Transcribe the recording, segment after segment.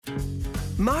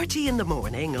Marty in the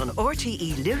morning on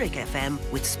RTE Lyric FM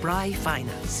with Spry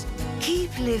Finance.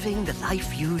 Keep living the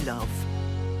life you love.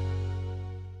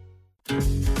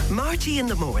 Marty in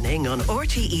the morning on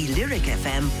RTE Lyric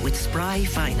FM with Spry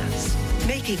Finance.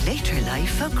 Making later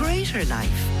life a greater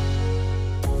life.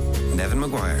 Nevin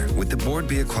Maguire with the Board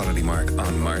Beer Quality Mark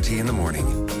on Marty in the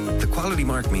morning. The quality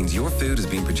mark means your food is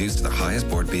being produced to the highest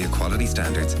Board Beer quality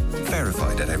standards,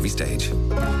 verified at every stage.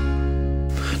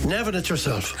 Nevin, it's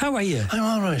yourself. How are you? I'm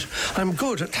all right. I'm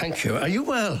good, thank you. Are you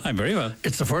well? I'm very well.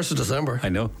 It's the 1st of December. I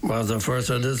know. Well, the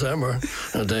 1st of December,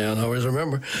 a day I'll always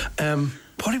remember.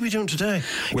 What are we doing today?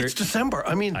 It's December.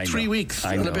 I mean, 3 weeks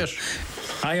and a bit.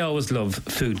 I always love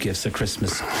food gifts at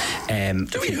Christmas.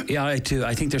 Do you? Yeah, I do.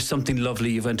 I think there's something lovely.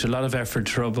 You've went to a lot of effort,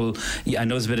 trouble. Yeah, I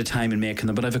know there's a bit of time in making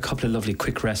them, but I have a couple of lovely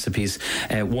quick recipes.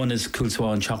 One is Coole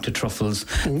Swan chocolate truffles.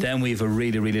 Then we have a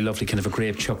really, really lovely kind of a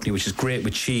grape chutney, which is great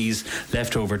with cheese,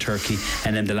 leftover turkey.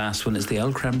 And then the last one is the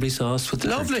old cranberry sauce with the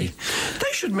lovely turkey.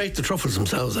 They should make the truffles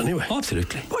themselves anyway. Oh,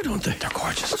 absolutely. Why don't they? They're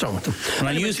gorgeous. What's wrong with them?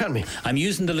 And Anyway, I'm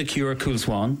using the liqueur Coole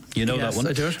Swan. You know that one?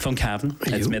 I do it. From Cavan.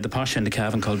 It's made the posh end of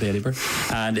Cavan called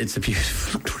Baileyburn. And it's a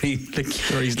beautiful green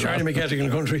liqueur. Charlie McGettigan in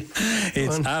the country.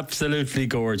 It's absolutely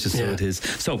gorgeous, so it is.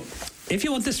 So, if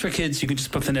you want this for kids, you can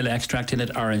just put vanilla extract in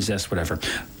it, orange zest, whatever.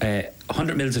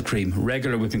 100 mils of cream,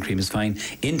 regular whipping cream is fine.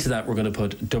 Into that, we're going to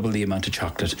put double the amount of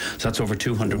chocolate. So that's over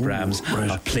 200 grams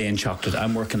of plain chocolate.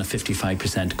 I'm working at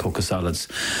 55% cocoa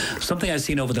solids. Something I've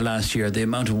seen over the last year, the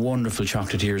amount of wonderful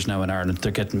chocolatiers now in Ireland,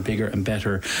 they're getting bigger and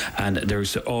better, and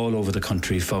there's all over the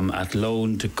country, from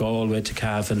Athlone to Galway to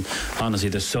Cavan. Honestly,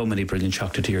 there's so many brilliant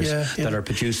chocolatiers that are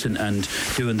producing and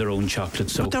doing their own chocolate.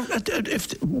 So, but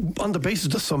if on the basis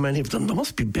there's so many of them, there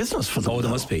must be business for them. Oh, there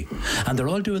must be. And they're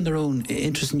all doing their own.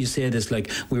 Interesting you say this.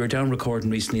 Like, we were down recording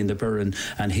recently in the Burren,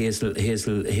 and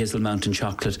Hazel Mountain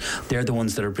Chocolate, they're the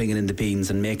ones that are bringing in the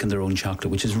beans and making their own chocolate,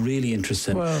 which is really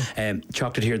interesting. Wow.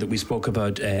 Chocolate here that we spoke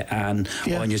about, Anne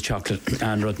Onya's chocolate,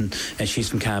 Anne Rudden, she's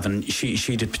from Cavan. She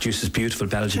produces beautiful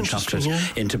Belgian chocolate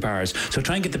into bars. So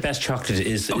try and get the best chocolate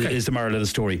is the moral of the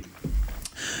story.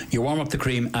 You warm up the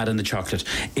cream, add in the chocolate.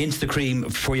 Into the cream,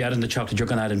 before you add in the chocolate, you're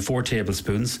going to add in 4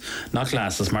 tablespoons, not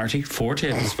glasses, Marty, 4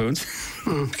 tablespoons.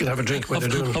 You can have a drink when you're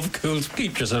doing it. Of Coole,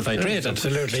 keep yourself hydrated.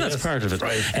 Absolutely. So that's part of it.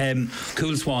 Right.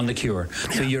 Coole Swan liqueur.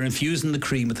 So you're infusing the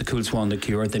cream with the Coole Swan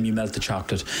liqueur, then you melt the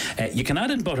chocolate. You can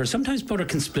add in butter. Sometimes butter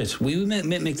can split. We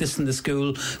make this in the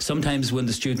school. Sometimes when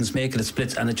the students make it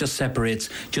splits and it just separates.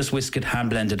 Just whisk it, hand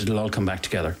blend it, it'll all come back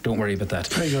together. Don't worry about that.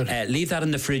 Very good. Leave that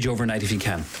in the fridge overnight if you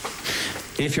can.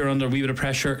 If you're under a wee bit of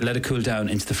pressure, let it cool down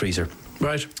into the freezer.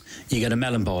 Right. You get a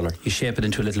melon baller. You shape it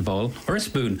into a little ball or a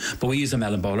spoon, but we use a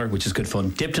melon baller, which is good fun.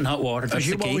 Dipped in hot water. That's As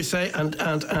you the key. always say, and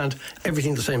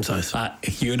everything the same size.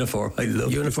 Uniform. I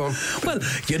love uniform. Well,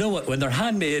 you know what? When they're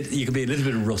handmade, you can be a little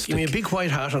bit rustic. Give me a big white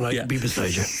hat and I can be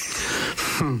beside you.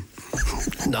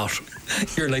 Not.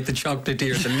 You're like the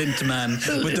chocolatier, the lint man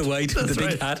with the white, with the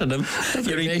big hat on him.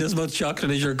 You're eating as much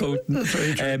chocolate as you're coating. That's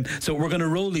very true. So we're going to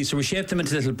roll these. So we shape them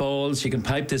into little balls. You can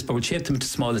pipe this, but we shape them into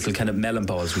small little kind of melon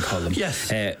balls, we call them. Yes.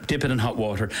 Dip it in hot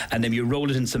water, and then you roll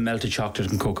it in some melted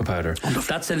chocolate and cocoa powder.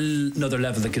 That's another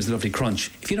level that gives a lovely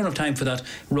crunch. If you don't have time for that,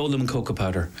 roll them in cocoa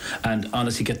powder, and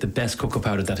honestly get the best cocoa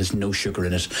powder that has no sugar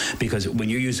in it, because when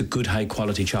you use a good high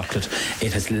quality chocolate,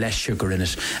 it has less sugar in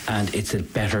it, and it's a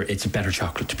better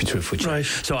chocolate, to be truthful with you. Right.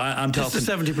 So I'm talking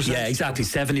 70%. Yeah, exactly.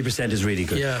 70% is really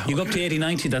good. Yeah, you go up to 80,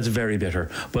 90, that's very bitter.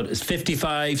 But it's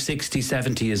 55, 60,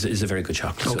 70 is a very good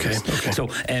chocolate. Okay. So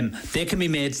they can be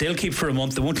made. They'll keep for a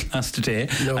month. They won't last a day.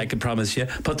 No. I can promise you.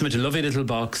 Put them into a lovely little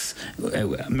box.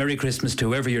 Merry Christmas to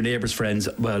whoever your neighbours, friends.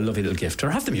 Well, lovely little gift,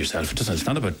 or have them yourself. It's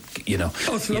not about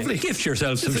Oh, it's lovely. Gift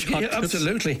yourself some chocolate. Yeah,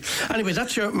 absolutely. Anyway,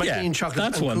 that's your MacNean chocolate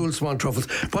that's and one. Coole Swan truffles.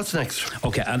 What's next?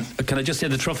 Okay, and can I just say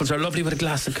the truffles are lovely with a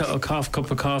glass of cup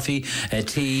of coffee,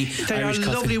 tea. They Irish are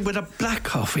coffee. lovely with a black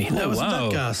coffee. Oh, Now, isn't wow.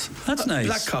 that gas? That's nice.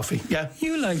 Black coffee, yeah.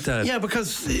 You like that? Yeah,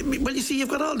 because, well, you see, you've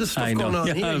got all this stuff I know. going on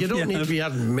You here. have, You don't need to be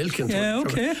adding milk into it. Yeah,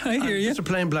 okay, I hear you. Just a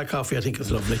plain black coffee, I think,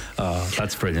 is lovely. Oh,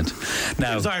 that's brilliant.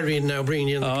 Now, There's Irene now bringing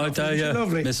you in the I coffee. tell you,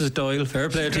 Lovely. Mrs. Doyle, fair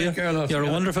play to you. Girl, You're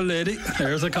a wonderful lady.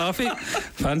 There's a coffee.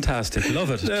 Fantastic.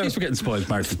 Love it. Yeah. Jeez, we're getting spoiled,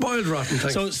 Martin. Spoiled rotten,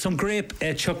 thanks. So, some grape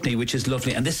chutney, which is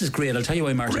lovely. And this is great. I'll tell you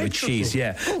why, Martin, Grape with cheese. chutney?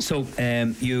 Yeah. So,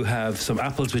 you have some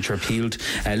apples which are peeled,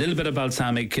 a little bit of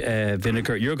balsamic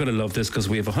vinegar. You're going to love this because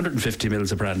we have 150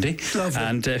 mils of brandy. Lovely.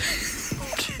 And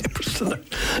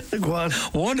Go on.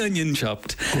 1 onion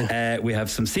chopped. We have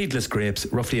some seedless grapes,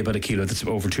 roughly about 1 kilo. That's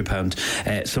over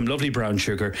 £2. Some lovely brown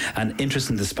sugar, and interest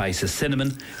in the spices: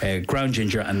 cinnamon, ground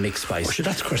ginger, and mixed spice. Oh, sure,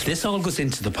 that's Christmas. This all goes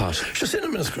into the pot. Sure,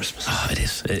 cinnamon is Christmas. Oh, it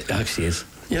is. It actually is.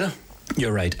 You know?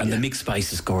 You're right, and the mixed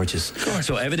spice is gorgeous.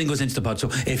 So everything goes into the pot. So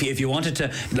if you wanted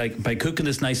to, like, by cooking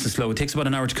this nice and slow, it takes about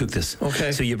an hour to cook this.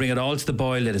 Okay. So you bring it all to the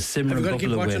boil, let it simmer and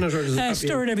bubble away.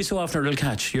 Stir it every so often or it'll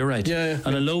catch. You're right. Yeah.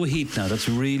 On a low heat now. That's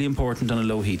really important on a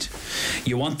low heat.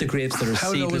 You want the grapes that are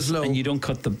seedless, and you don't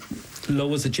cut them.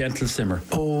 Low as a gentle simmer.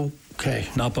 Okay.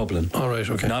 Not bubbling. All right.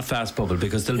 Okay. Not fast bubble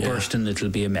because they'll burst and it'll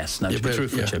be a mess. Now, to be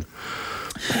truthful with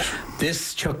you,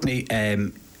 this chutney.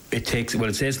 It takes,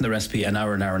 it says in the recipe an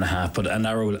hour and a half, but an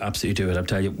hour will absolutely do it. I'll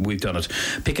tell you, we've done it.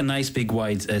 Pick a nice big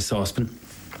wide saucepan,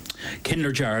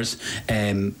 Kindler jars,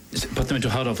 put them into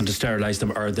a hot oven to sterilise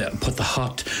them, or put the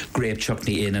hot grape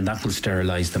chutney in and that will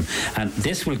sterilise them. And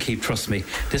this will keep, trust me,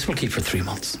 this will keep for 3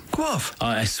 months. Go off.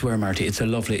 I swear, Marty, it's a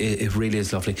lovely, it really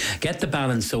is lovely. Get the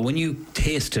balance, so when you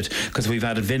taste it, because we've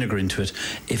added vinegar into it,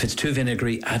 if it's too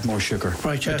vinegary, add more sugar.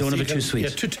 Right, yes. Don't have it too sweet. Yeah,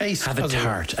 to taste. Have it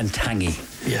tart and tangy.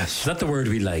 Yes. Is that the word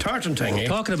we like? Tart and tangy.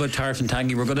 Talking about tart and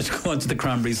tangy, we're going to go on to the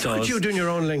cranberry sauce. What are you doing your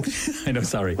own link? I know,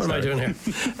 sorry. What am I doing here?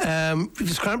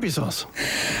 It's cranberry sauce.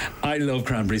 I love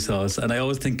cranberry sauce, and I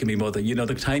always think of my mother, you know,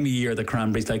 the time of year the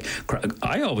cranberries, like,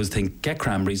 I always think, get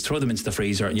cranberries, throw them into the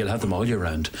freezer and you'll have them all year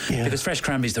round. Yeah. Because fresh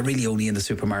cranberries, they're really only in the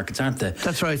supermarkets, aren't they?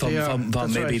 That's right, they are.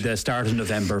 From maybe the start of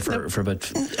November for about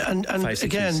 5-6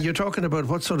 again, weeks. You're talking about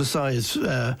what sort of size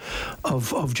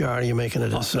of jar are you making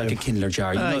it as? Like a Kindler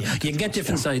jar. You can get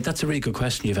different size. That's a really good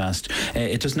question you've asked.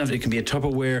 It doesn't have. It can be a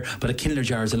Tupperware, but a Kindler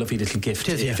jar is a lovely little gift.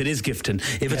 If it is gifting,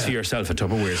 if it's for yourself, a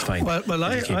Tupperware is fine. Well,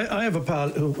 I have a pal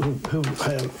who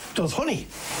does honey.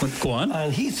 Go on.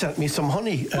 And he sent me some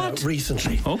honey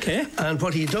recently. Okay. And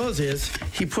what he does is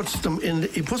he puts them in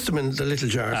the little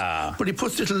jars, but he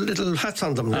puts little hats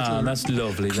on them. That's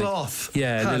lovely. Cloth.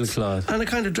 Little cloth. And it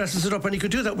kind of dresses it up, and you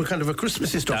could do that with kind of a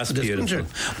Christmassy stuff. That's beautiful.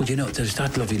 Well, you know, there's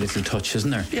that lovely little touch, isn't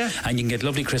there? Yeah. And you can get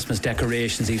lovely Christmas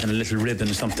decorations, even a little ribbon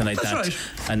or something like that. Right.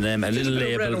 And then a little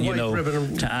label, you know,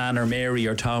 to Anne or Mary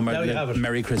or Tom, or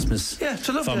Merry Christmas. Yeah, it's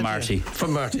a lovely from Marty.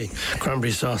 From Marty.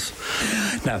 Cranberry sauce.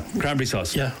 Now, cranberry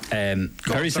sauce. Yeah.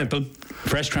 Very simple.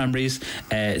 Fresh cranberries,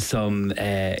 some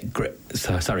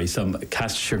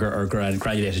cast sugar or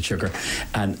granulated sugar,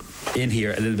 and in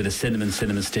here a little bit of cinnamon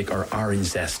stick or orange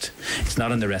zest. It's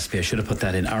not in the recipe, I should have put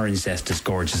that in. Orange zest is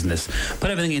gorgeous in this. Put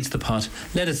everything into the pot,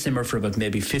 let it simmer for about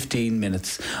maybe 15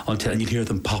 minutes until, and you'll hear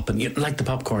them popping, like the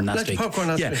popcorn last week.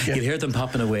 Yeah, you'll hear them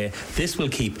popping away. This will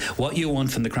keep what you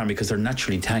want from the cranberry, because they're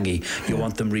naturally tangy. You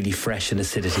want them really fresh in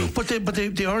acidity. But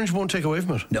the orange won't take away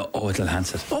from it. No, it'll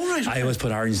enhance it. Oh, right. I always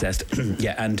put orange zest.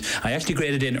 Yeah, and I actually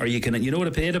grate it in, or you can, you know what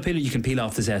a potato peeler, you can peel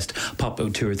off the zest, pop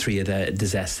out 2 or 3 of the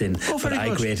zest in. Oh, very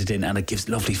good. I grate it in, and it gives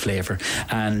lovely flavour.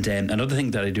 And another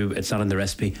thing that I do, it's not in the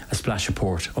recipe, a splash of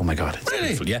port. Oh my God, it's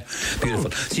beautiful. Yeah,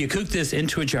 beautiful. So you cook this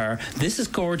into a jar. This is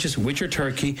gorgeous with your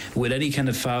turkey, with any kind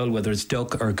of fowl, whether it's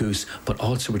duck or goose, but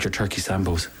also with your turkey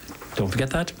sambos. Don't forget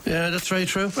that. Yeah, that's very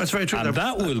true. That's very true. And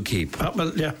that will keep. That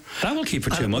will keep for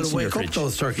 2 months in your fridge. Wake up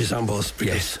those turkey sambos.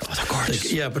 Yes. Oh, they're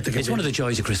gorgeous. But it's one of the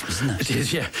joys of Christmas, isn't it? It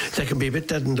is, yeah. They can be a bit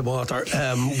dead in the water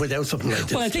without something like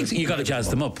this. Well, I think you got to jazz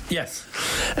them up. Yes.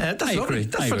 I agree.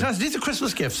 That's fantastic. These are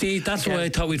Christmas gifts. See, that's what I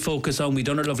thought we'd focus on. We've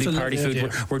done our lovely party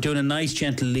food. We're doing a nice,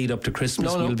 gentle lead up to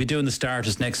Christmas. We'll be doing the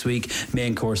starters next week,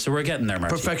 main course. So we're getting there,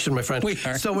 Marty. Perfection, my friend. We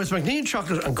are. So it's MacNean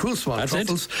chocolate and Coole Swan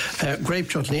Truffles, grape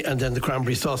chutney, and then the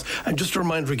cranberry sauce. And just a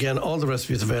reminder again, all the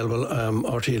recipes available,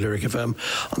 RTE Lyric FM,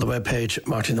 on the webpage,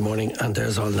 Marty in the Morning, and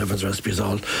there's all Nevens recipes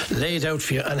all laid out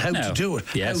for you, and how to do it.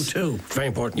 Yes. How to. Very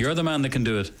important. You're the man that can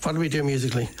do it. What do we do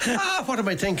musically? What am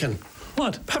I thinking?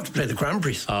 What? I have to play the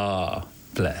Cranberries.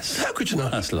 Bless. How could you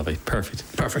not? That's lovely. Perfect.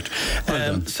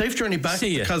 Well safe journey back.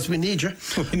 See you. Because we need you.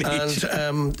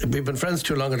 We've been friends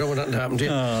too long. I don't want nothing to happen to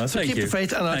you. So keep the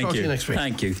faith, and I'll talk to you next week.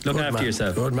 Thank you. Look after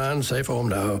yourself. Good man. Safe home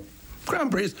now.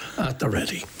 Cranberries at the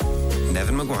ready.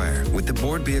 Nevin Maguire with the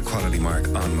Board Beer Quality Mark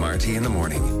on Marty in the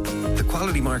Morning. The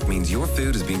quality mark means your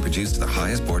food is being produced to the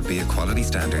highest Board Beer quality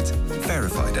standards,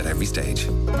 verified at every stage.